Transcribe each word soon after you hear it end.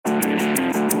You're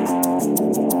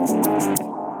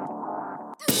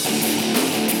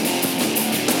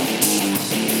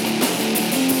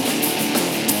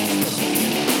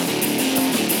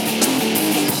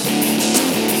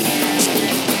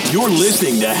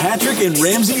listening to Hattrick and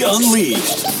Ramsey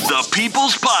Unleashed, the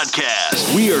People's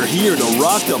Podcast. We are here to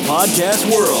rock the podcast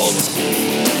world.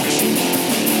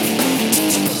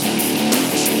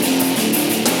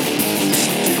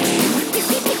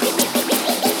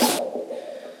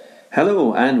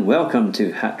 Hello and welcome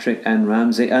to Hattrick and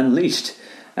Ramsey Unleashed.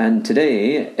 And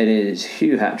today it is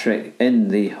Hugh Hattrick in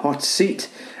the hot seat.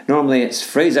 Normally it's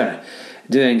Fraser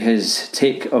doing his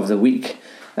take of the week.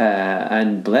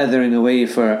 And blethering away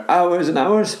for hours and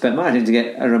hours, but managing to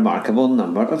get a remarkable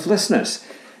number of listeners.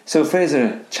 So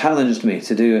Fraser challenged me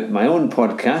to do my own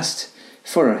podcast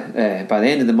for by the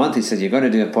end of the month. He said, you're going to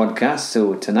do a podcast.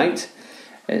 So tonight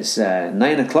it's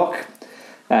 9 o'clock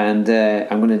and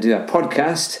I'm going to do a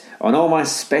podcast on all my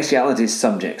speciality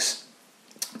subjects.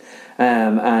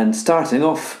 And starting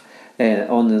off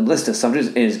on the list of subjects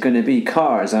is going to be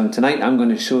cars. Tonight I'm going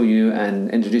to show you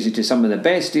and introduce you to some of the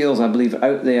best deals I believe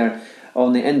out there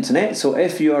on the internet. So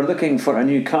if you are looking for a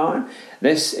new car,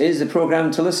 this is the programme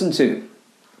to listen to.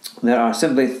 There are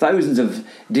simply thousands of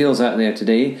deals out there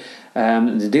today.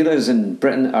 The dealers in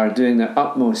Britain are doing their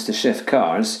utmost to shift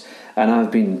cars, and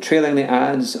I've been trailing the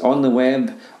ads on the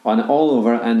web, on all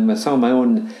over, and with some of my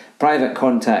own private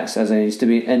contacts as I used to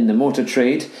be in the motor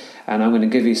trade. And I'm going to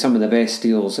give you some of the best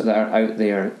deals that are out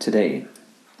there today.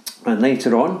 And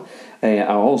later on,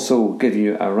 I'll also give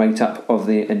you a write-up of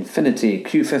the Infiniti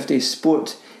Q50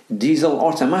 Sport Diesel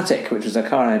Automatic, which was a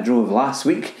car I drove last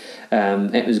week.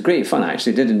 It was great fun, I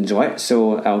actually did enjoy it,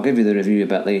 so I'll give you the review a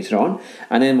bit later on.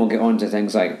 And then we'll get on to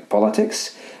things like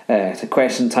politics, to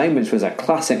Question Time, which was a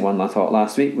classic one I thought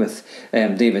last week with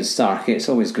David Starkey. It's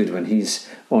always good when he's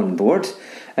on board.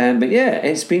 But yeah,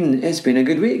 it's been a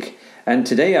good week. And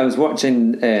today I was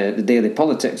watching the Daily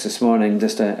Politics this morning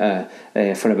just for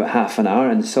about half an hour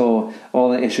and saw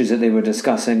all the issues that they were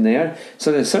discussing there.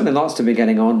 So there's certainly lots to be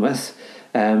getting on with.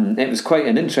 It was quite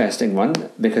an interesting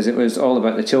one because it was all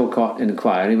about the Chilcot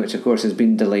inquiry, which of course has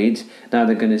been delayed. Now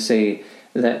they're going to say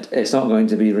that it's not going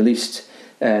to be released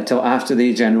till after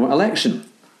the general election.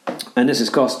 And this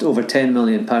has cost over £10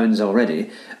 million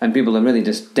already, and people are really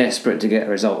just desperate to get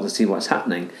a result to see what's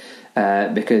happening.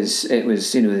 Because it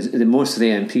was, most of the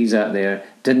MPs out there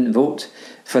didn't vote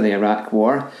for the Iraq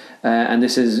war, and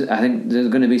this is, I think, there's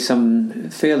going to be some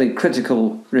fairly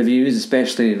critical reviews,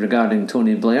 especially regarding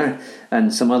Tony Blair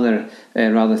and some other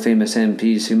rather famous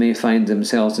MPs who may find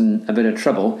themselves in a bit of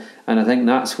trouble, and I think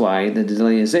that's why the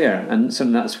delay is there, and so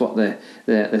that's what the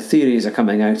theories are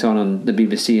coming out on the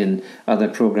BBC and other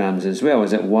programmes as well.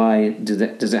 Is that why does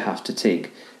it have to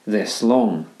take this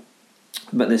long?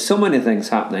 But there's so many things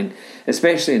happening,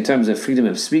 especially in terms of freedom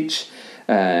of speech,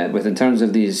 with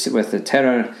the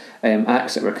terror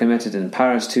acts that were committed in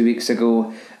Paris 2 weeks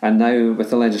ago, and now with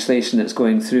the legislation that's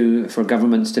going through for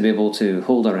governments to be able to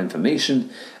hold our information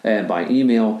by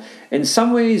email. In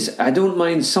some ways, I don't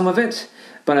mind some of it,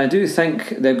 but I do think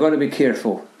they've got to be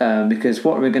careful because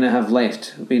what we're going to have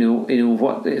left,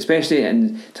 what, especially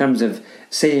in terms of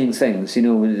saying things.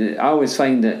 I always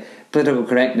find that political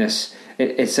correctness,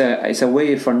 it's a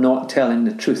way for not telling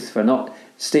the truth, for not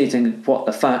stating what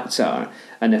the facts are.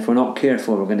 And if we're not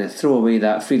careful, we're going to throw away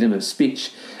that freedom of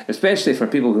speech, especially for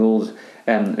people who hold,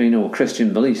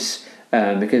 Christian beliefs,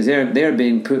 because they're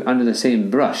being put under the same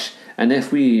brush. And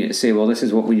if we say, well, this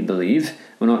is what we believe,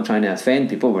 we're not trying to offend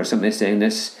people, we're simply saying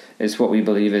this is what we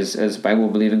believe as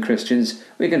Bible-believing Christians,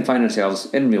 we can find ourselves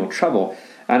in real trouble.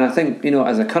 And I think,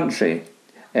 as a country,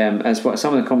 as what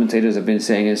some of the commentators have been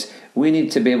saying, is we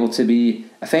need to be able to be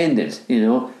offended,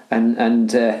 and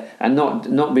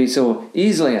not be so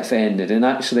easily offended, and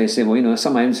actually say, well,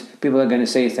 sometimes people are going to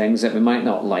say things that we might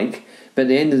not like, but at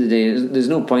the end of the day, there's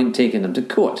no point taking them to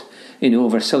court,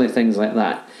 over silly things like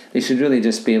that. They should really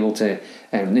just be able to,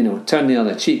 turn the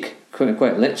other cheek,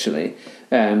 quite literally,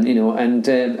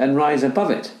 and rise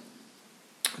above it.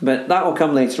 But that will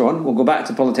come later on. We'll go back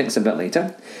to politics a bit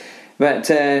later. But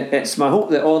it's my hope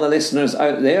that all the listeners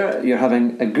out there, you're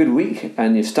having a good week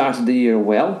and you've started the year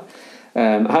well.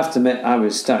 I have to admit, I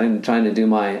was trying to do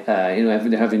my,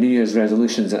 having New Year's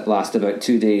resolutions that last about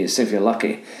 2 days, if you're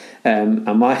lucky. And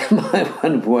my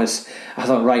one was, I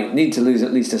thought, right, need to lose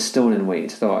at least a stone in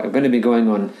weight. I thought, I'm going to be going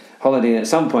on holiday at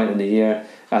some point in the year.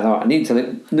 I thought, I need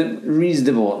to look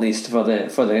reasonable at least for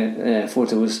the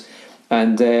photos.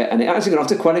 And it actually got off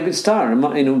to quite a good start,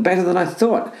 better than I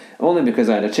thought, only because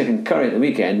I had a chicken curry at the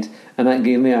weekend, and that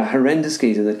gave me a horrendous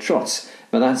case of the trots.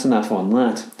 But that's enough on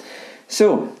that.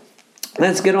 So,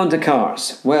 let's get on to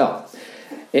cars. Well,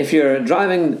 if you're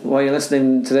driving while you're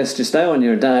listening to this just now on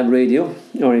your DAB radio,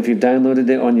 or if you've downloaded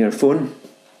it on your phone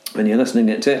and you're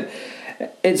listening to it,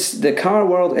 the car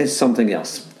world is something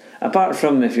else. Apart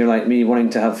from, if you're like me, wanting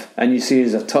to have a new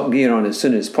series of Top Gear on as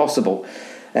soon as possible,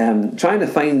 trying to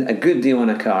find a good deal on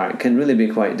a car can really be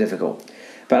quite difficult.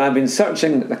 But I've been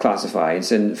searching the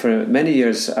classifieds, and for many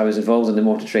years I was involved in the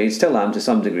motor trade, still am to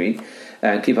some degree,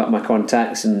 keep up my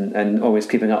contacts and always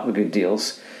keeping up with good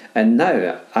deals. And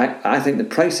now I think the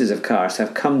prices of cars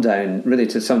have come down really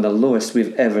to some of the lowest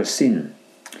we've ever seen.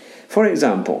 For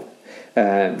example,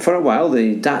 for a while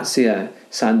the Dacia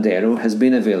Sandero has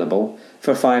been available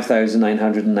for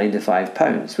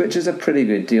 £5,995, which is a pretty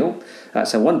good deal.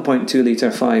 That's a 1.2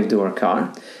 litre 5-door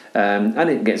car, and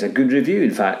it gets a good review.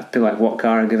 In fact, people like What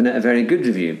Car are giving it a very good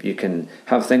review. You can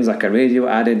have things like a radio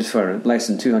added for less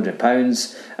than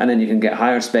 £200, and then you can get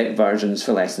higher spec versions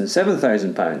for less than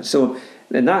 £7,000. So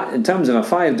in terms of a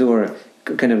 5-door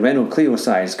kind of Renault Clio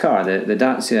sized car, the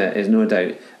Dacia is no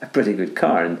doubt a pretty good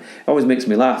car. And it always makes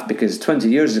me laugh because 20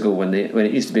 years ago when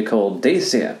it used to be called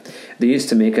Dacia, they used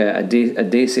to make a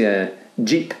Dacia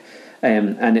Jeep,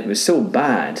 and it was so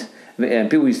bad.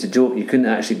 People used to joke you couldn't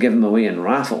actually give them away in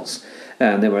raffles.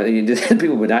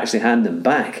 People would actually hand them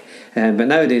back. But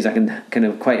nowadays I can kind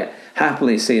of quite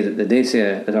happily say that the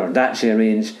Dacia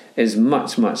range is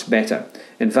much, much better.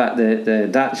 In fact, the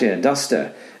Dacia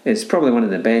Duster is probably one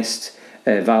of the best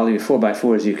value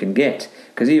 4x4s you can get,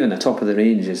 because even the top of the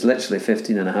range is literally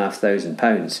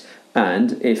 £15,500.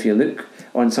 And if you look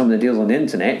on some of the deals on the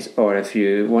internet, or if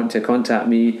you want to contact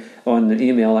me on the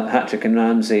email at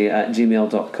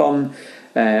hattrickandramsey@gmail.com,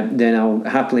 then I'll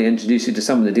happily introduce you to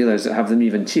some of the dealers that have them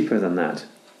even cheaper than that.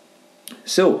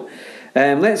 So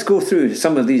let's go through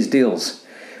some of these deals.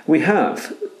 We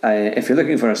have, if you're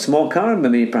looking for a small car,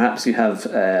 maybe perhaps you have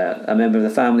a member of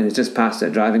the family who's just passed their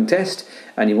driving test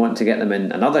and you want to get them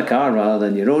in another car rather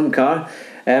than your own car,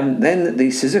 then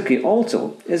the Suzuki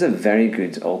Alto is a very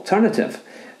good alternative.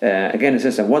 Again, it's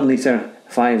just a 1 litre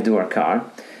 5-door car.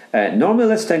 Normally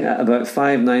listing at about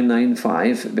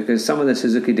 $5,995 because some of the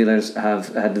Suzuki dealers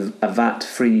have had a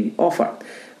VAT-free offer.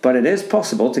 But it is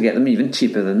possible to get them even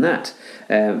cheaper than that.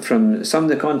 From some of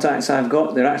the contacts I've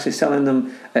got, they're actually selling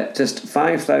them at just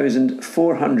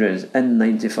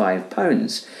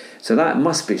 £5,495. So that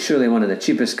must be surely one of the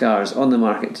cheapest cars on the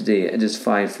market today at just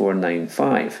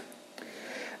 $5,495.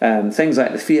 Things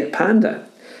like the Fiat Panda.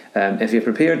 If you're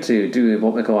prepared to do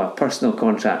what we call a personal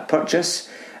contract purchase,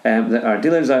 there are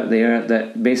dealers out there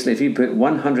that basically if you put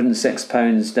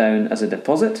 £106 down as a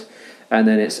deposit, and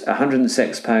then it's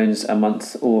 £106 a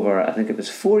month over, I think it was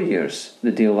 4 years,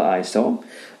 the deal that I saw.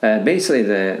 Basically,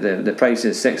 the price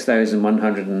is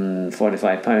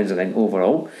 £6,145, I think,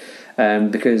 overall.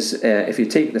 Because if you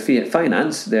take the Fiat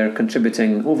Finance, they're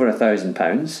contributing over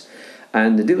 £1,000,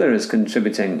 and the dealer is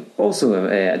contributing also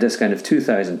a discount of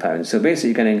 £2,000. So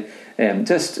basically, you're getting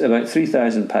just about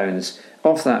 £3,000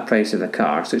 off that price of the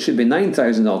car. So it should be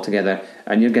 £9,000 altogether,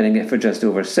 and you're getting it for just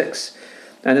over £6,000.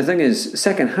 And the thing is,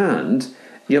 second hand,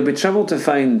 you'll be troubled to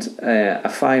find a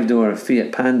 5-door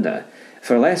Fiat Panda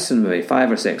for less than maybe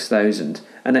 $5,000 or $6,000,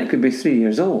 and it could be 3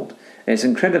 years old. It's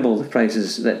incredible the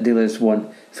prices that dealers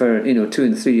want for 2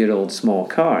 and 3 year old small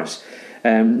cars.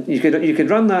 You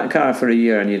could run that car for a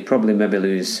year and you'd probably maybe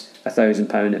lose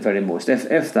 £1,000 at very most,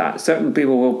 if that. Certain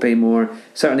people will pay more.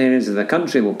 Certain areas of the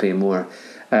country will pay more,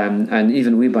 and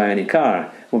even We Buy Any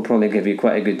Car will probably give you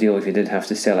quite a good deal if you did have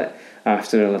to sell it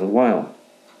after a little while.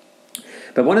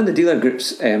 But one of the dealer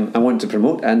groups I want to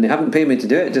promote, and they haven't paid me to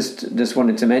do it, just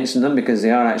wanted to mention them because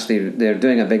they're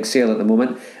doing a big sale at the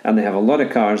moment, and they have a lot of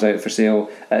cars out for sale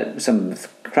at some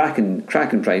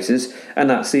cracking prices, and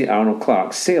that's the Arnold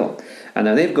Clark sale. And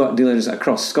now they've got dealers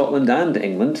across Scotland and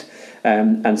England,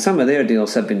 and some of their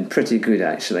deals have been pretty good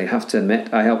actually. I have to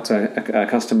admit, I helped a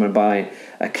customer buy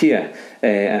a Kia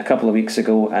a couple of weeks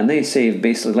ago, and they saved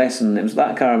basically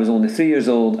that car was only 3 years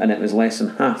old, and it was less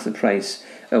than half the price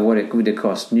of what it would have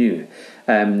cost new.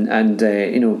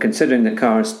 Considering that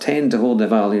cars tend to hold their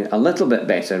value a little bit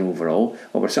better overall,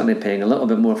 or we're certainly paying a little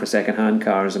bit more for second-hand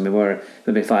cars than we were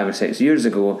maybe 5 or 6 years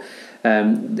ago,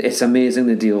 it's amazing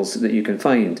the deals that you can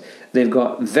find. They've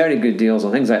got very good deals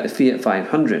on things like the Fiat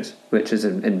 500, which is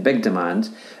in big demand.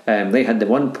 They had the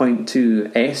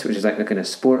 1.2S, which is like a kind of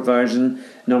sport version.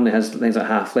 Normally has things like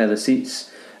half leather seats,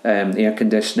 air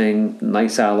conditioning,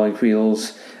 nice alloy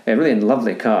wheels. A really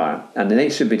lovely car, and they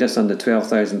should be just under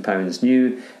 £12,000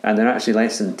 new, and they're actually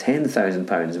less than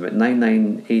 £10,000, about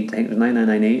 998, I think it was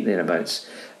 9998 thereabouts.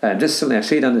 Just simply a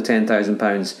shade under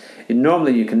 £10,000.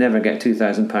 Normally you can never get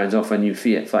 £2,000 off a new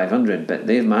Fiat 500, but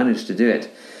they've managed to do it.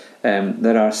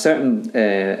 There are certain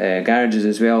garages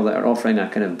as well that are offering a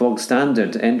kind of bog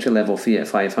standard entry-level Fiat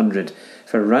 500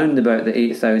 for around about the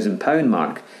 £8,000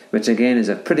 mark, which again is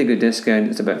a pretty good discount.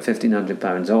 It's about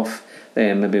 £1,500 off,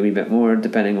 maybe a wee bit more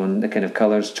depending on the kind of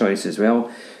colours choice as well.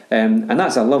 And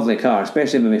that's a lovely car,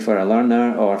 especially maybe for a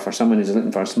learner or for someone who's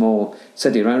looking for a small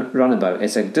city runabout.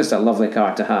 It's just a lovely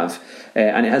car to have,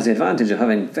 and it has the advantage of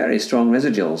having very strong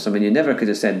residuals. I mean, you never could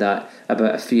have said that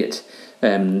about a Fiat.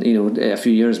 A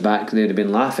few years back they'd have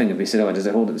been laughing if we said, "Oh, does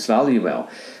it hold its value well?"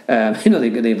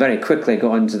 They very quickly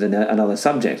got on to another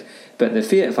subject. But the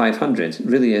Fiat 500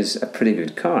 really is a pretty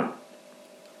good car.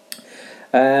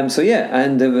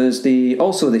 And there was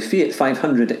also the Fiat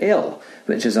 500L,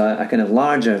 which is a kind of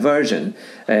larger version.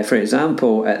 For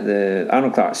example, at the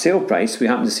Arnold Clark sale price, we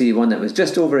happened to see one that was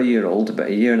just over a year old, about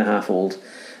a year and a half old.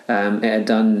 It had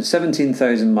done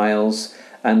 17,000 miles,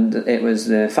 and it was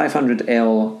the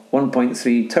 500L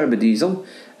 1.3 turbo diesel.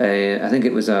 I think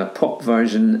it was a pop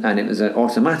version, and it was an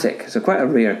automatic, so quite a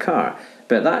rare car.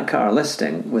 But that car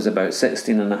listing was about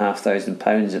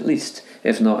 £16,500 at least,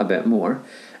 if not a bit more.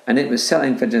 And it was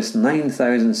selling for just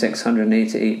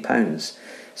 £9,688.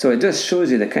 So it just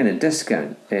shows you the kind of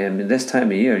discount this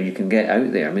time of year you can get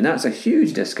out there. I mean, that's a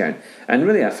huge discount and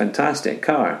really a fantastic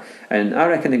car. And I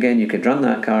reckon, again, you could run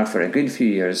that car for a good few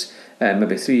years,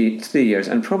 maybe three years,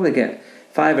 and probably get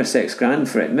 £5 or £6 grand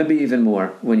for it, maybe even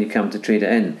more when you come to trade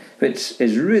it in, which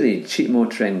is really cheap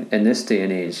motoring in this day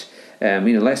and age.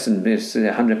 Less than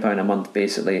 £100 a month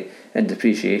basically in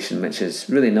depreciation, which is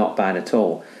really not bad at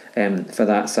all for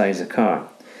that size of car.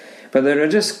 But there are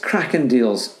just cracking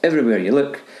deals everywhere you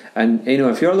look, and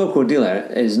if your local dealer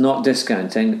is not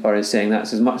discounting or is saying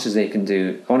that's as much as they can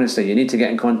do, honestly, you need to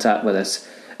get in contact with us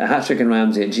at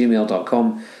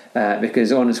hattrickandramsey@gmail.com,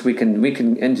 because honestly, we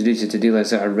can introduce you to dealers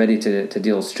that are ready to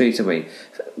deal straight away.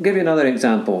 I'll give you another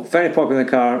example. Very popular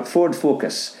car, Ford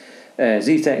Focus,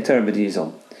 Zetec turbo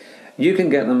diesel. You can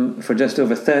get them for just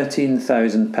over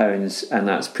 £13,000, and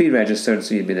that's pre-registered,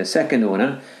 so you'd be the second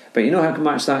owner. But you know how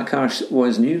much that car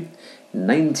was new?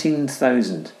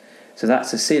 £19,000. So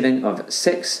that's a saving of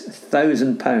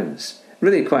 £6,000.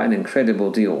 Really quite an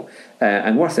incredible deal,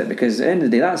 and worth it, because at the end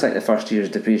of the day, that's like the first year's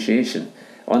depreciation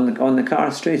on the car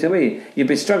straight away. You'd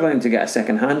be struggling to get a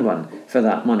second-hand one for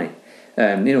that money.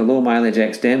 Low mileage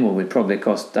X-Demo would probably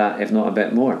cost that, if not a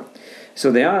bit more.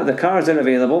 So the cars are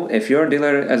available. If your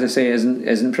dealer, as I say,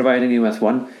 isn't providing you with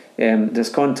one,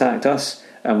 just contact us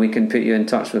and we can put you in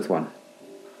touch with one.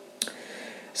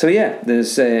 So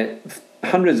there's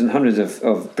hundreds and hundreds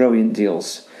of brilliant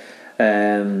deals.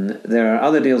 There are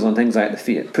other deals on things like the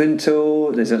Fiat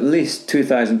Punto. There's at least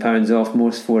 £2,000 off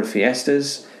most Ford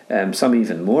Fiestas, some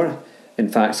even more. In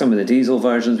fact, some of the diesel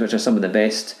versions, which are some of the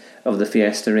best of the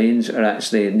Fiesta range, are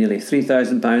actually nearly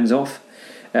 £3,000 off.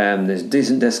 There's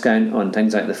decent discount on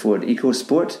things like the Ford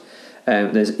EcoSport.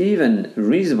 There's even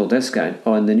reasonable discount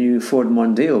on the new Ford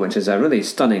Mondeo, which is a really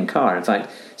stunning car. In fact,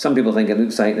 some people think it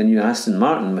looks like the new Aston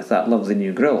Martin with that lovely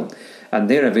new grille. And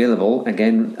they're available.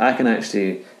 Again, I can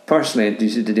actually personally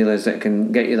introduce you to dealers that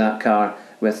can get you that car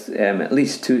with at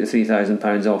least £2,000 to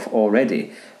 £3,000 off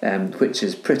already, which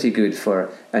is pretty good for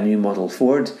a new model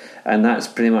Ford, and that's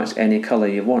pretty much any colour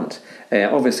you want.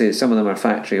 Obviously, some of them are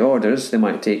factory orders. They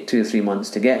might take 2 or 3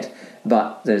 months to get,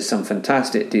 but there's some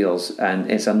fantastic deals, and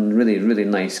it's a really, really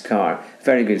nice car.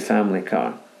 Very good family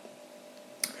car.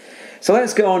 So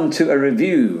let's get on to a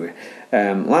review.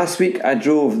 Last week I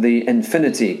drove the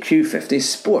Infiniti Q50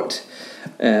 Sport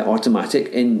automatic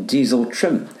in diesel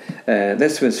trim.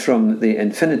 This was from the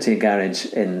Infiniti garage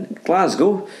in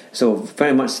Glasgow, so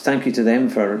very much thank you to them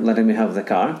for letting me have the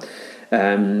car.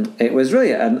 It was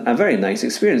really a very nice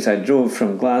experience. I drove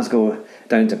from Glasgow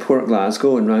down to Port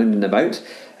Glasgow and round and about,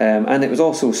 and it was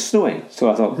also snowing,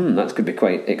 so I thought that could be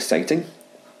quite exciting.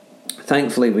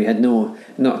 Thankfully we had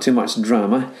not too much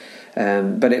drama.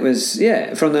 But it was,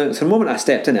 from the moment I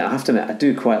stepped in it, I have to admit, I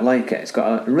do quite like it. It's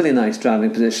got a really nice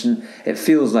driving position. It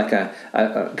feels like a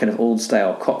kind of old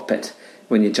style cockpit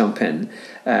when you jump in,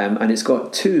 and it's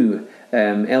got 2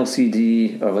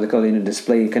 LCD, or what they call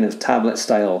display kind of tablet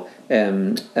style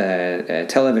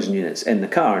television units in the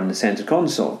car, in the centre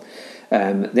console.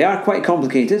 They are quite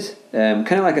complicated,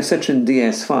 kind of like a Citroen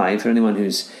DS5 for anyone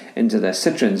who's into the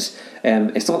Citroens.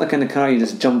 It's not the kind of car you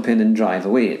just jump in and drive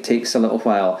away. It takes a little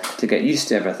while to get used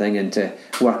to everything and to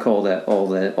work all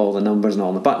the numbers and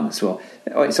all the buttons. Well,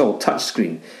 it's all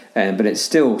touchscreen, but it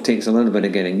still takes a little bit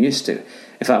of getting used to.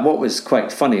 In fact, what was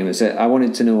quite funny was that I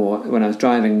wanted to know, when I was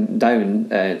driving down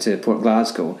to Port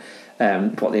Glasgow,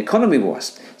 what the economy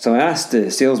was. So I asked the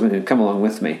salesman who'd come along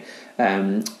with me,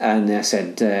 and I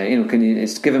said,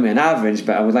 it's given me an average,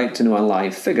 but I would like to know a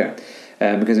live figure.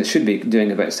 because it should be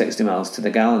doing about 60 miles to the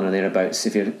gallon or thereabouts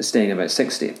if you're staying about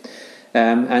 60.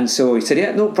 And so he said,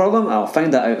 yeah, no problem, I'll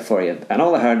find that out for you. And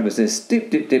all I heard was this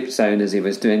deep, deep, deep sound as he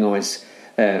was doing all his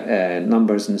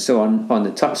numbers and so on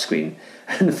the touchscreen.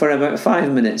 And for about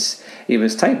 5 minutes, he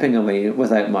was typing away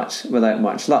without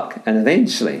much luck. And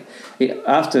eventually,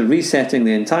 after resetting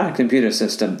the entire computer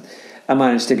system, I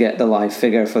managed to get the live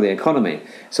figure for the economy.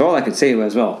 So all I could say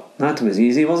was, well, that was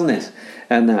easy, wasn't it?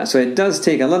 And so it does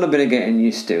take a little bit of getting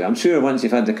used to. I'm sure once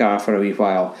you've had the car for a wee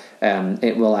while,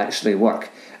 it will actually work.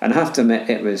 And I have to admit,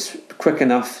 it was quick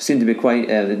enough, seemed to be quite,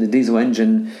 the diesel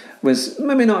engine was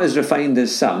maybe not as refined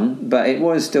as some, but it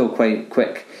was still quite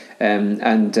quick.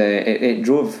 It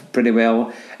drove pretty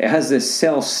well. It has this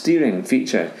self-steering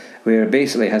feature where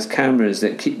basically it has cameras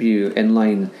that keep you in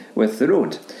line with the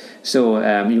road. So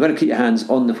you've got to keep your hands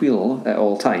on the wheel at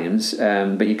all times,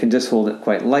 but you can just hold it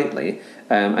quite lightly,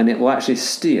 and it will actually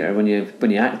steer when you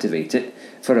activate it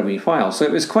for a wee while. So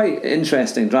it was quite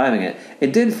interesting driving it.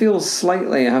 It did feel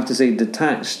slightly, I have to say,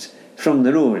 detached from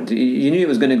the road. You knew it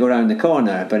was going to go around the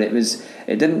corner, but it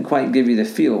didn't quite give you the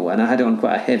feel, and I had it on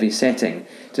quite a heavy setting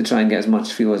to try and get as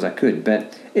much feel as I could.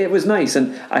 But it was nice,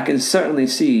 and I can certainly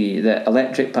see that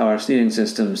electric power steering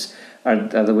systems are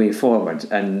the way forward,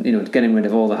 and getting rid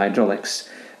of all the hydraulics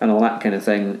and all that kind of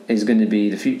thing is going to be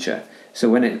the future.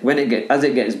 So as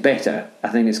it gets better, I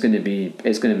think it's going to be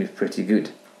pretty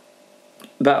good.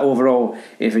 But overall,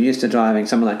 if you're used to driving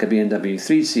something like a BMW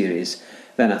 3 Series,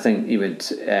 then I think you would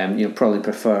you'll probably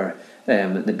prefer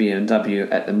the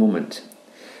BMW at the moment.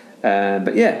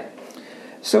 But yeah,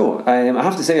 so I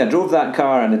have to say I drove that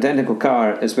car, an identical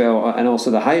car as well, and also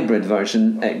the hybrid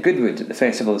version at Goodwood at the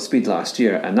Festival of Speed last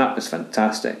year, and that was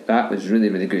fantastic. That was really,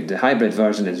 really good. The hybrid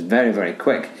version is very, very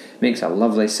quick, makes a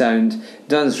lovely sound,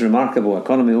 does remarkable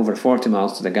economy, over 40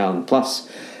 miles to the gallon plus,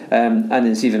 and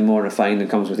it's even more refined and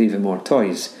comes with even more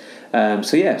toys.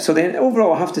 So then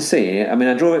overall I have to say, I mean,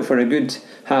 I drove it for a good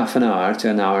half an hour to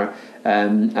an hour,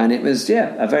 and it was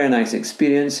a very nice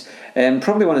experience.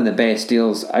 Probably one of the best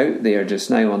deals out there just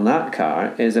now on that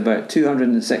car is about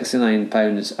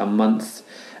 £269 a month.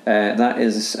 I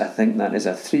think that is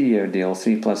a 3-year deal,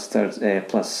 3 plus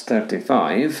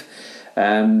 35.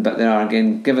 But there are,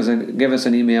 again, give us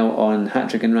an email on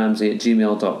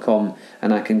hattrickandramsey@gmail.com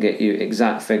and I can get you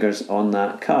exact figures on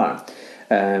that car.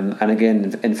 And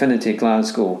again, Infinity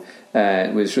Glasgow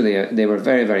was really they were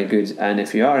very, very good. And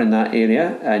if you are in that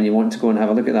area and you want to go and have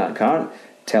a look at that car,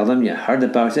 tell them you heard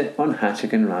about it on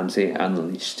Hattrick and Ramsey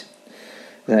Unleashed.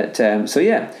 So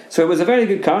it was a very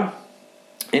good car.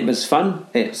 It was fun.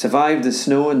 It survived the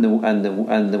snow and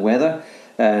the weather.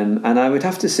 And I would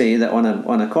have to say that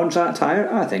on a contract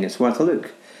hire, I think it's worth a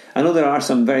look. I know there are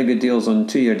some very good deals on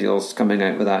 2-year deals coming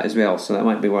out with that as well, so that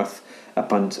might be worth a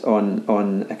punt on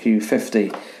a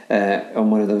Q50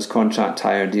 on one of those contract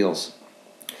hire deals.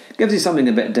 Gives you something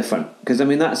a bit different, because I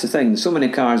mean that's the thing. So many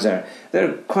cars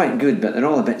they're quite good, but they're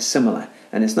all a bit similar,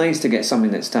 and it's nice to get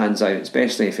something that stands out,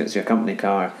 especially if it's your company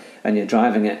car and you're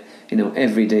driving it,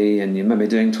 every day, and you're maybe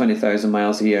doing 20,000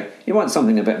 miles a year. You want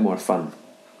something a bit more fun.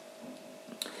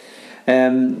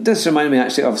 This reminded me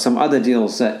actually of some other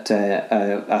deals that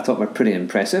I thought were pretty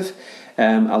impressive.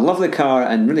 A lovely car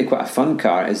and really quite a fun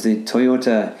car is the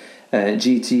Toyota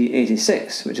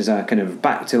GT86, which is a kind of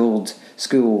back to old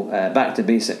school, back to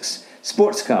basics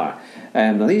sports car.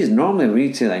 Now these normally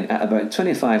retailing at about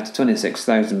 £25,000 to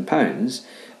 £26,000,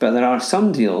 but there are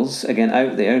some deals again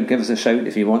out there. Give us a shout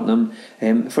if you want them,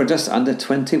 for just under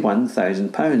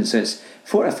 £21,000. So it's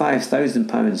 £4,000 to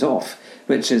 £5,000 off,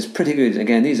 which is pretty good.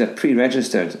 Again, these are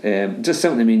pre-registered. Just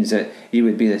simply means that you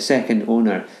would be the second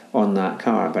owner on that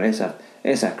car, but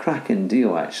it's a cracking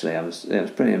deal actually. I was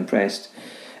pretty impressed.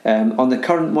 On the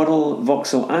current model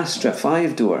Vauxhall Astra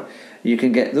 5-door, you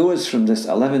can get those from just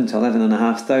 £11,000 to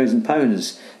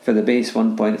 £11,500 for the base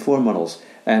 1.4 models.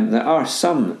 There are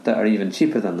some that are even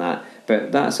cheaper than that,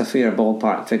 but that's a fair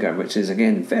ballpark figure, which is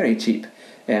again very cheap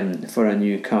for a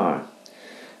new car.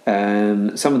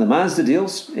 Some of the Mazda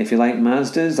deals, if you like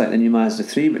Mazdas, like the new Mazda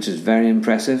 3, which is very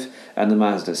impressive, and the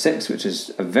Mazda 6, which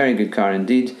is a very good car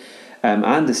indeed,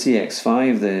 and the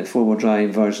CX-5, the four-wheel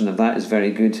drive version of that, is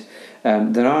very good.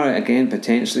 There are again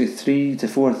potentially £3,000 to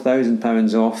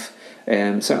 £4,000 off,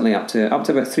 certainly up to about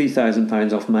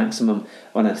 £3,000 off maximum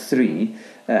on a 3.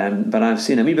 But I've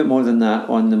seen a wee bit more than that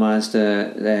on the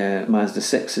Mazda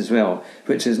 6 as well,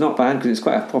 which is not bad because it's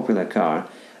quite a popular car.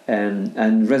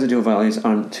 And residual values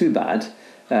aren't too bad.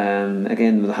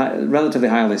 Again, with a relatively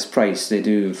high list price, they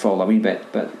do fall a wee bit,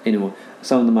 but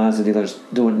some of the Mazda dealers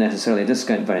don't necessarily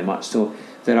discount very much. So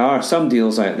there are some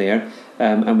deals out there,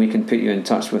 and we can put you in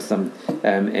touch with them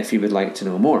if you would like to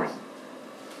know more.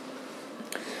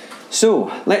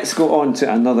 So, let's go on to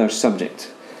another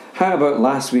subject. How about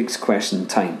last week's question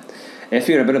time? If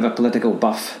you're a bit of a political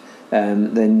buff,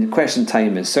 then question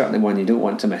time is certainly one you don't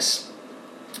want to miss.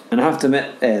 And I have to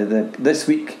admit, this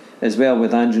week as well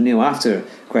with Andrew Neil after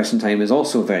question time is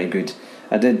also very good.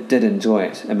 I did enjoy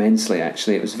it immensely,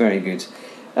 actually. It was very good.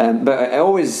 But it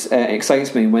always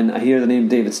excites me when I hear the name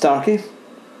David Starkey,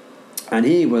 and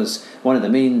he was one of the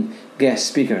main guest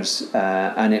speakers,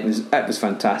 and it was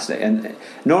fantastic. And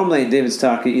normally David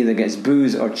Starkey either gets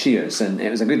boos or cheers, and it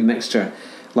was a good mixture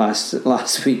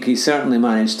last week. He certainly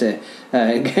managed to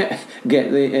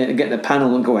get the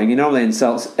panel going. He normally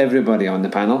insults everybody on the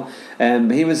panel,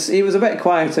 but he was a bit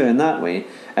quieter in that way.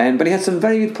 But he had some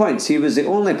very good points. He was the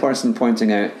only person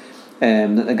pointing out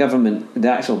that the government, the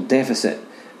actual deficit,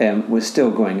 was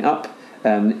still going up.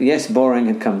 Yes, borrowing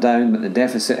had come down, but the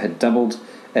deficit had doubled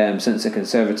since the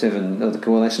Conservative and the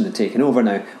coalition had taken over.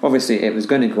 Now, obviously, it was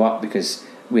going to go up because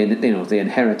they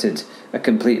inherited a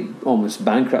complete almost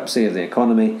bankruptcy of the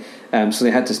economy, so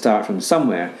they had to start from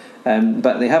somewhere.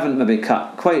 But they haven't maybe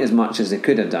cut quite as much as they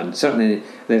could have done. Certainly,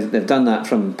 they've done that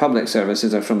from public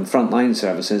services or from frontline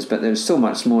services, but there's so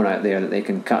much more out there that they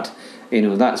can cut.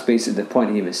 That's basically the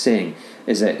point he was saying,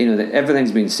 is that that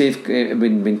everything's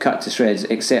been cut to shreds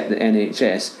except the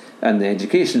NHS and the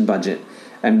education budget.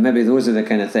 And maybe those are the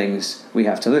kind of things we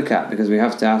have to look at, because we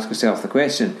have to ask ourselves the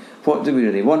question, what do we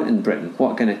really want in Britain?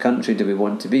 What kind of country do we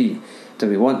want to be? Do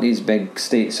we want these big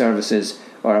state services,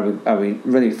 or are we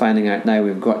really finding out now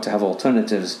we've got to have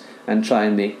alternatives and try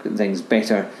and make things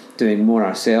better, doing more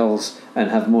ourselves and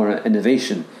have more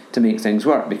innovation to make things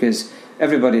work? Because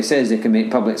everybody says they can make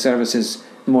public services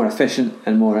more efficient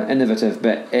and more innovative,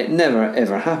 but it never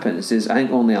ever happens. There's, I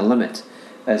think, only a limit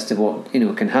as to what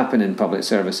can happen in public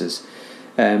services.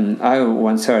 I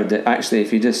once heard that actually,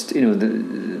 if you just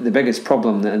the biggest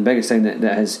problem and biggest thing that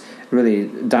has really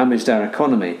damaged our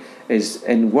economy is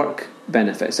in work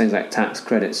benefits, things like tax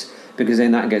credits, because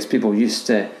then that gets people used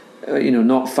to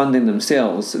not funding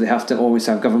themselves. They have to always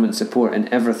have government support in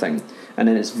everything, and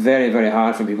then it's very, very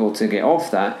hard for people to get off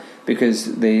that,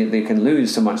 because they can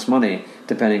lose so much money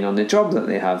depending on the job that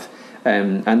they have.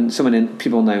 And so many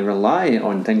people now rely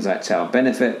on things like child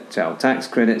benefit, child tax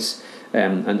credits,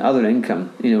 and other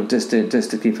income, just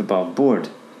to keep above board.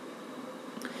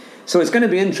 So it's going to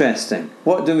be interesting.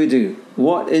 What do we do?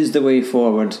 What is the way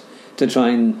forward to try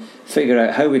and figure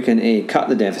out how we can cut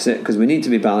the deficit, because we need to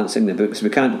be balancing the books. We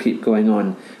can't keep going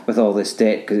on with all this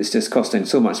debt, because it's just costing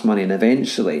so much money, and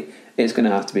eventually it's going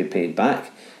to have to be paid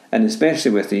back. And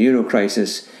especially with the euro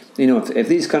crisis, if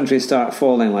these countries start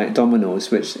falling like dominoes,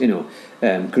 which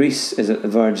Greece is at the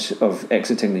verge of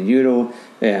exiting the euro,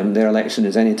 their election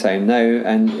is any time now,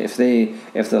 and if the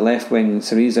left-wing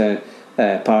Syriza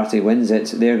party wins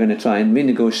it, they're going to try and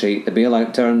renegotiate the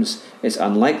bailout terms. It's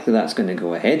unlikely that's going to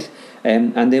go ahead,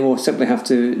 and they will simply have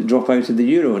to drop out of the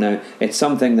euro. Now, it's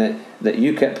something that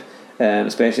UKIP,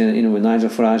 especially when Nigel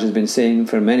Farage has been saying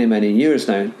for many, many years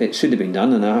now, it should have been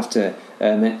done, and I have to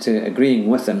admit to agreeing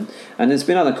with them. And there's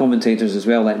been other commentators as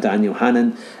well, like Daniel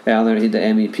Hannan, the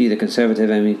MEP, the Conservative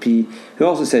MEP, who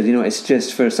also said, it's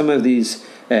just for some of these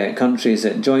countries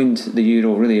that joined the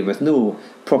euro really with no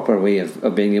proper way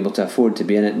of being able to afford to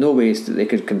be in it, no ways that they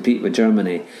could compete with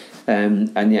Germany,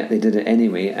 and yet they did it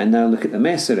anyway, and now look at the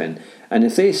mess they're in. And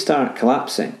if they start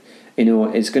collapsing,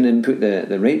 it's going to put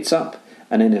the rates up.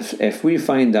 And then if we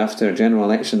find after a general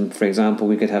election, for example,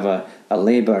 we could have a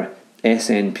Labour,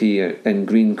 SNP and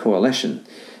Green coalition,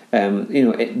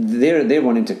 they're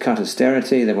wanting to cut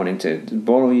austerity, they're wanting to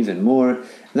borrow even more.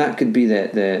 That could be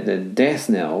the death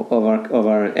knell of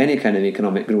our any kind of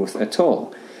economic growth at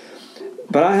all.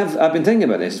 But I've been thinking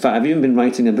about this. In fact, I've even been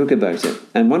writing a book about it.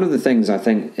 And one of the things I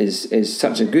think is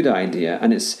such a good idea,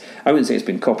 and I wouldn't say it's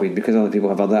been copied, because other people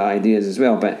have other ideas as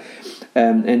well, but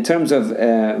in terms of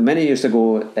many years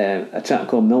ago, a chap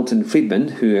called Milton Friedman,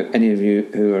 who any of you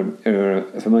who are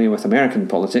familiar with American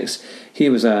politics, he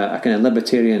was a kind of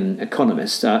libertarian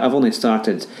economist. I've only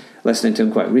started listening to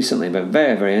him quite recently, but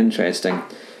very, very interesting.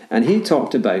 And he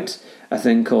talked about a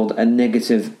thing called a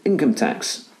negative income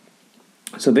tax.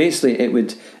 So basically it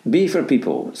would be for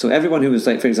people, so everyone who was,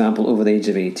 like, for example, over the age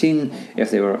of 18, if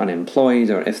they were unemployed,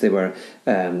 or if they were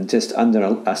just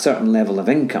under a certain level of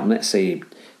income, let's say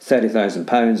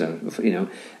 £30,000,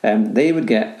 or they would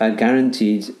get a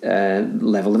guaranteed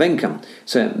level of income.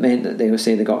 So it meant that they would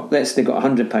say they got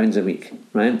 £100 a week,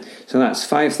 right? So that's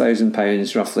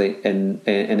 £5,000 roughly in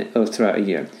throughout a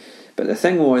year. But the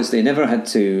thing was, they never had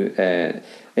to,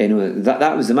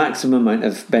 that was the maximum amount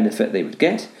of benefit they would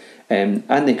get,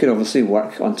 and they could obviously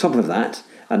work on top of that.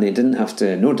 And they didn't have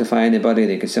to notify anybody,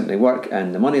 they could simply work,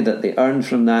 and the money that they earned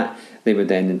from that, they would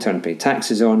then in turn pay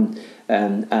taxes on.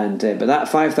 But that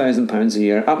 £5,000 a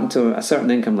year, up to a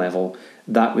certain income level,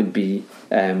 that would be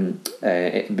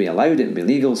it would be allowed, it would be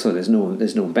legal, so there's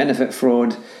no benefit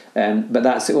fraud, but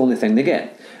that's the only thing they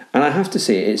get. And I have to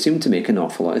say, it seemed to make an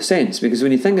awful lot of sense, because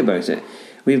when you think about it,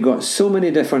 we've got so many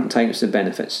different types of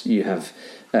benefits. You have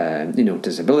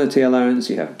disability allowance,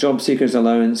 you have job seekers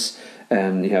allowance,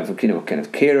 you have kind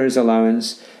of carers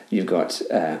allowance, you've got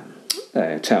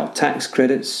child tax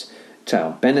credits,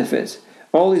 child benefit,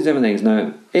 all these different things.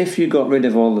 Now, if you got rid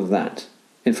of all of that,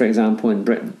 for example in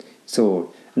Britain,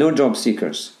 so no job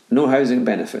seekers, no housing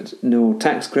benefit, no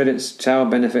tax credits, child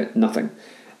benefit, nothing,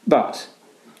 but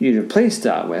you replaced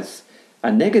that with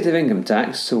a negative income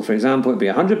tax, so for example it would be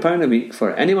 £100 a week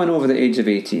for anyone over the age of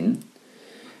 18,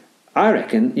 I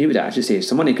reckon you would actually save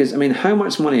some money. Because, I mean, how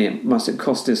much money must it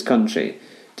cost this country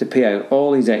to pay out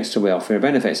all these extra welfare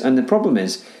benefits? And the problem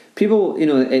is, people,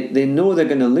 they know they're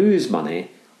going to lose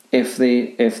money if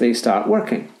they start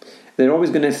working. They're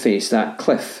always going to face that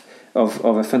cliff of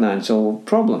a financial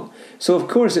problem. So, of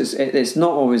course, it's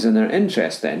not always in their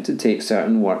interest then to take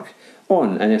certain work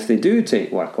on. And if they do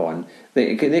take work on,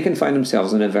 they can find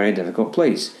themselves in a very difficult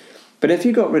place. But if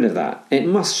you got rid of that, it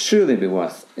must surely be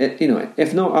worth it,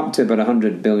 if not up to about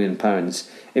 £100 billion,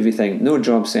 if you think no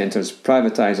job centres,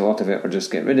 privatise a lot of it or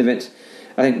just get rid of it.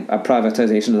 I think a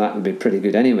privatisation of that would be pretty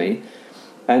good anyway.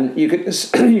 And you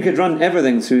could run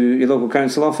everything through your local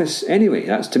council office anyway.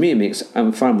 That's, to me, makes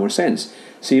far more sense.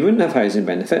 So you wouldn't have housing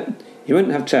benefit, you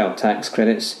wouldn't have child tax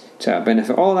credits, child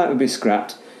benefit, all that would be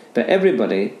scrapped. But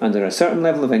everybody under a certain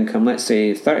level of income, let's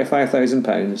say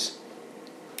 £35,000,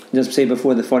 just say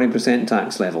before the 40%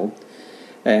 tax level,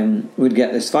 would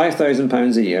get this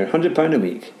 £5,000 a year, £100 a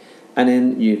week, and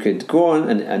then you could go on,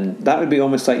 and that would be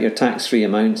almost like your tax-free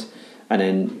amount, and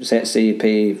then let's say you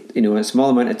pay a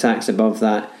small amount of tax above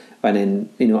that, and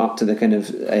then up to the kind of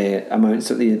amounts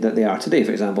that they are today.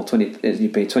 For example, you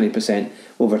pay 20%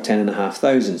 over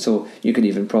 10,500, so you could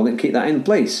even probably keep that in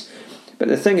place. But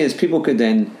the thing is, people could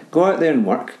then go out there and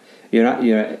work.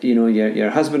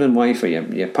 Your husband and wife or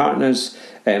your partners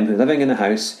who are living in a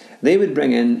house, they would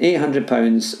bring in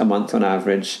 £800 a month on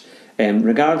average,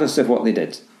 regardless of what they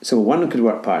did. So one could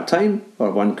work part-time,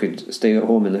 or one could stay at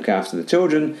home and look after the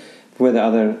children, where the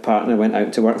other partner went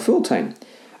out to work full-time.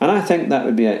 And I think that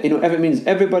would be if it means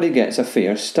everybody gets a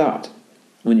fair start.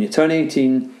 When you turn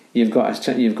 18, you've got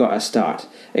a start.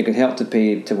 It could help to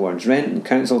pay towards rent and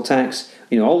council tax.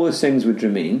 All those things would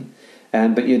remain.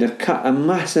 But you'd have cut a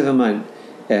massive amount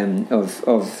of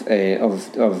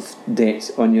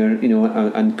debt on your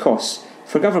and costs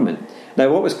for government. Now,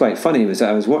 what was quite funny was that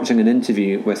I was watching an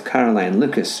interview with Caroline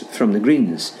Lucas from the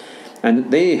Greens,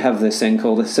 and they have this thing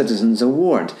called the Citizens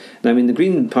Award. Now, I mean, the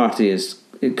Green Party is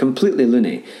completely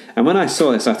loony, and when I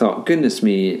saw this, I thought, goodness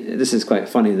me, this is quite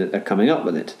funny that they're coming up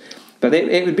with it. But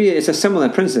it's a similar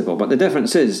principle, but the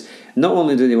difference is, not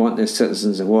only do they want this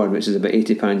Citizens Award, which is about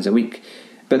 £80 a week,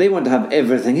 but they want to have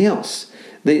everything else.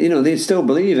 They still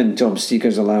believe in job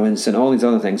seekers allowance and all these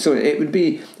other things. So it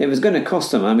was going to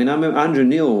cost them. I mean, Andrew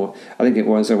Neil, I think it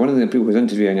was, or one of the people who was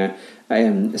interviewing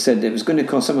said it was going to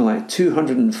cost something like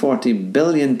 £240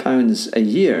 billion a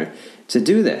year to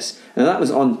do this. And that was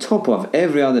on top of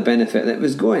every other benefit that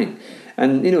was going.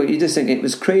 And, you just think it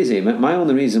was crazy. My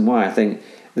only reason why I think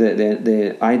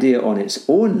the idea on its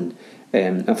own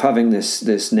of having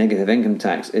this negative income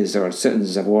tax or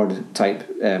Citizens Award type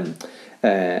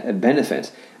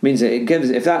benefit means that it gives,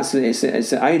 it's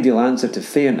the ideal answer to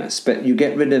fairness, but you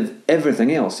get rid of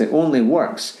everything else. It only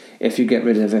works if you get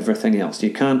rid of everything else.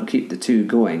 You can't keep the two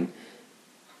going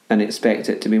and expect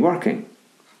it to be working.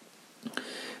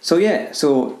 So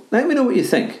let me know what you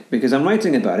think, because I'm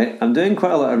writing about it, I'm doing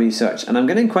quite a lot of research, and I'm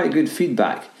getting quite good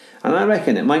feedback. And I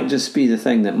reckon it might just be the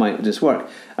thing that might just work.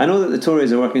 I know that the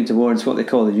Tories are working towards what they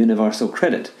call the universal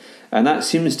credit, and that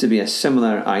seems to be a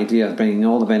similar idea of bringing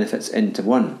all the benefits into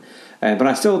one. But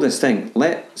I still just think,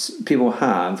 let people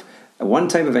have one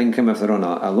type of income if they're on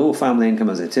a low family income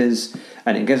as it is,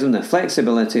 and it gives them the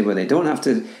flexibility where they don't have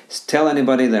to tell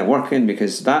anybody they're working,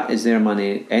 because that is their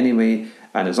money anyway.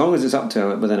 And as long as it's up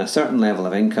to within a certain level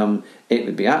of income, it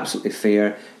would be absolutely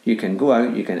fair. You can go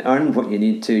out, you can earn what you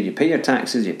need to, you pay your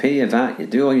taxes, you pay your VAT, you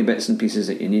do all your bits and pieces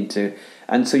that you need to,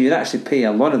 and so you'd actually pay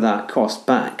a lot of that cost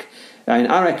back.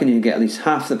 I reckon you'd get at least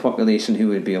half the population who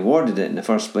would be awarded it in the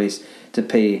first place to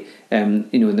pay,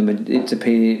 to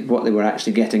pay what they were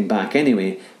actually getting back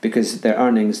anyway, because their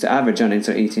earnings, the average earnings,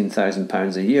 are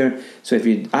 £18,000 a year. So if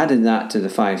you added that to the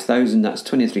 5,000, that's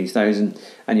 23,000,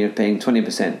 and you're paying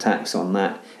 20% tax on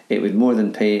that. It would more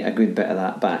than pay a good bit of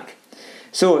that back.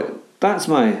 So that's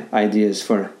my ideas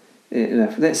for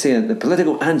let's say the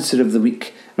political answer of the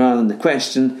week rather than the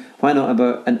question. Why not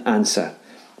about an answer?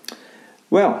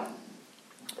 Well,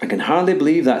 I can hardly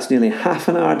believe that's nearly half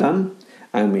an hour done,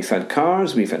 and we've had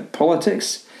cars, we've had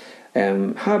politics.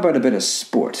 How about a bit of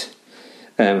sport?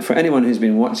 For anyone who's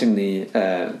been watching the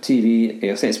TV,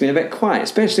 you'll say it's been a bit quiet,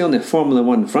 especially on the Formula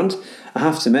 1 front. I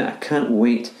have to admit, I can't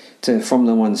wait till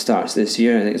Formula 1 starts this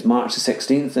year. I think it's March the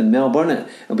 16th in Melbourne.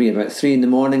 It'll be about 3 in the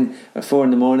morning or 4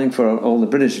 in the morning for all the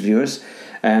British viewers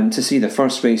to see the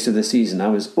first race of the season. I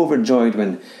was overjoyed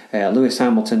when Lewis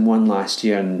Hamilton won last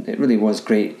year, and it really was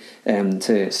great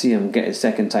to see him get his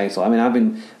second title. I mean, I've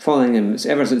been following him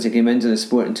ever since he came into the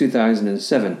sport in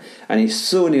 2007, and he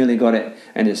so nearly got it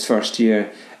in his first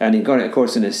year, and he got it, of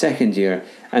course, in his second year.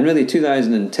 And really,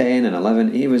 2010 and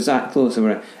 11, he was that close. There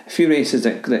were a few races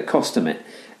that cost him it.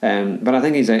 But I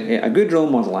think he's a good role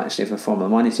model, actually, for Formula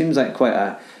 1. He seems like quite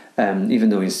a, even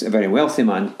though he's a very wealthy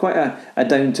man, quite a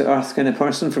down-to-earth kind of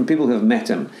person. From people who have met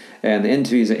him, the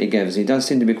interviews that he gives, he does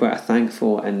seem to be quite a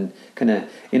thankful and kind of,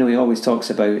 he always talks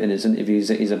about in his interviews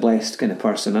that he's a blessed kind of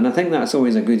person. And I think that's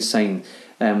always a good sign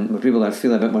where people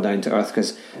feel a bit more down to earth,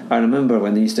 because I remember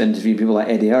when they used to interview people like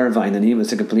Eddie Irvine, and he was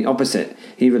the complete opposite.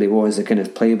 He really was the kind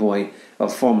of playboy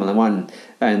of Formula 1,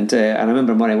 and I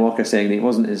remember Murray Walker saying that he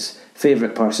wasn't his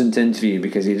favourite person to interview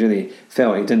because he really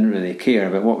felt he didn't really care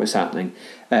about what was happening.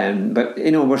 But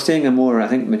we're seeing a more, I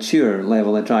think, mature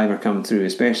level of driver come through,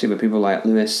 especially with people like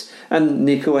Lewis and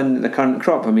Nico and the current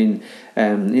crop. I mean,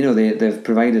 they've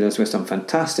provided us with some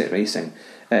fantastic racing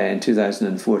in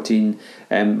 2014.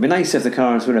 It'd be nice if the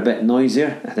cars were a bit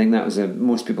noisier. I think that was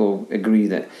most people agree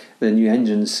that the new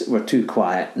engines were too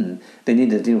quiet, and they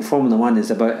needed, Formula 1 is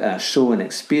about a show and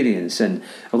experience, and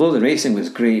although the racing was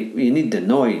great, you need the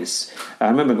noise. I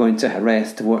remember going to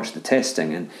Jerez to watch the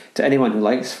testing, and to anyone who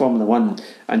likes Formula 1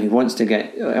 and who wants to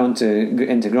get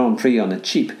into Grand Prix on the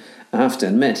cheap, I have to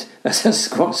admit, as a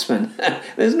Scotsman,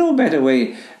 there's no better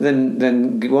way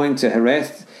than going to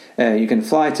Jerez. You can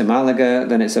fly to Malaga,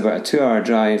 then it's about a 2-hour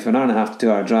drive, an hour and a half to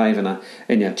 2-hour drive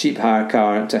in your cheap hire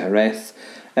car to Jerez.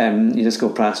 You just go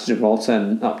past Gibraltar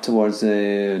and up towards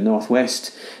the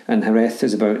northwest, and Jerez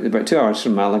is about 2 hours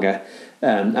from Malaga,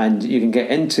 and you can get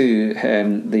into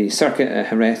the circuit at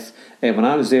Jerez. When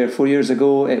I was there 4 years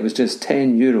ago, it was just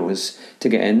 €10 to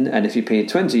get in, and if you paid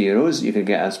 €20, you could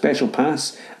get a special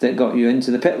pass that got you into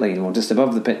the pit lane, or just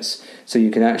above the pits, so you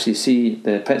could actually see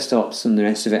the pit stops and the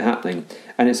rest of it happening.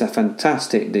 And it's a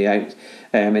fantastic day out.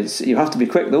 You have to be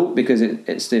quick though, because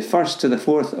it's the 1st to the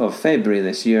 4th of February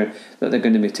this year that they're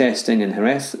going to be testing in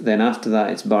Jerez. Then after that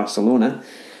it's Barcelona.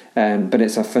 But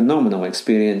it's a phenomenal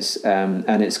experience,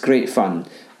 and it's great fun,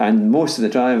 and most of the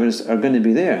drivers are going to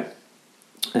be there.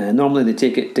 Normally they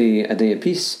take it a day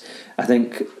apiece. I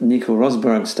think Nico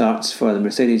Rosberg starts for the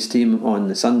Mercedes team on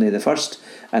the Sunday the 1st,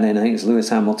 and then I think it's Lewis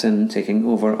Hamilton taking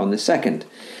over on the 2nd.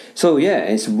 So yeah,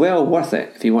 it's well worth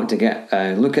it if you want to get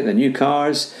a look at the new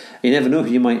cars. You never know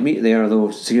who you might meet there,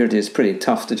 although security is pretty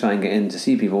tough to try and get in to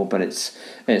see people, but it's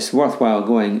worthwhile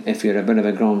going if you're a bit of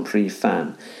a Grand Prix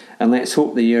fan. And let's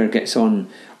hope the year gets on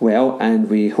well, and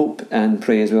we hope and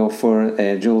pray as well for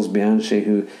Jules Bianchi,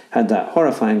 who had that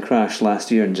horrifying crash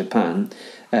last year in Japan.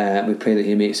 We pray that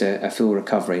he makes a full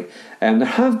recovery. There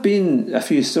have been a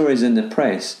few stories in the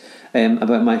press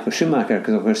about Michael Schumacher,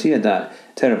 because of course he had that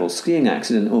terrible skiing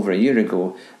accident over a year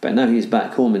ago, but now he's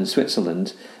back home in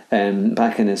Switzerland,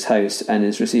 back in his house, and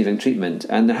is receiving treatment.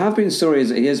 And there have been stories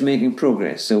that he is making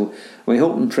progress, so we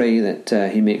hope and pray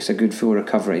that he makes a good full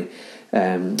recovery.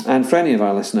 And for any of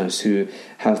our listeners who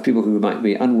have people who might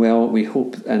be unwell, we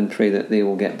hope and pray that they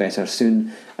will get better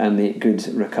soon and make good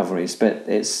recoveries. But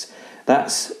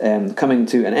that's coming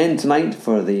to an end tonight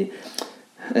for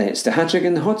it's the Hat-Trick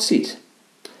in the Hot Seat.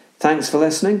 Thanks for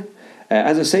listening.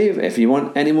 As I say, if you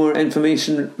want any more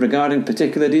information regarding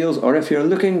particular deals, or if you're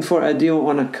looking for a deal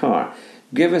on a car,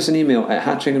 give us an email at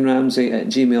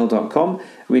hattrickandramsey@gmail.com.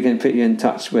 We can put you in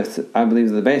touch with, I believe,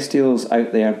 the best deals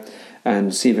out there,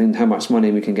 and saving how much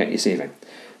money we can get you saving.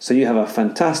 So you have a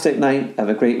fantastic night, have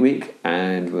a great week,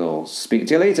 and we'll speak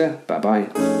to you later.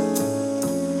 Bye-bye.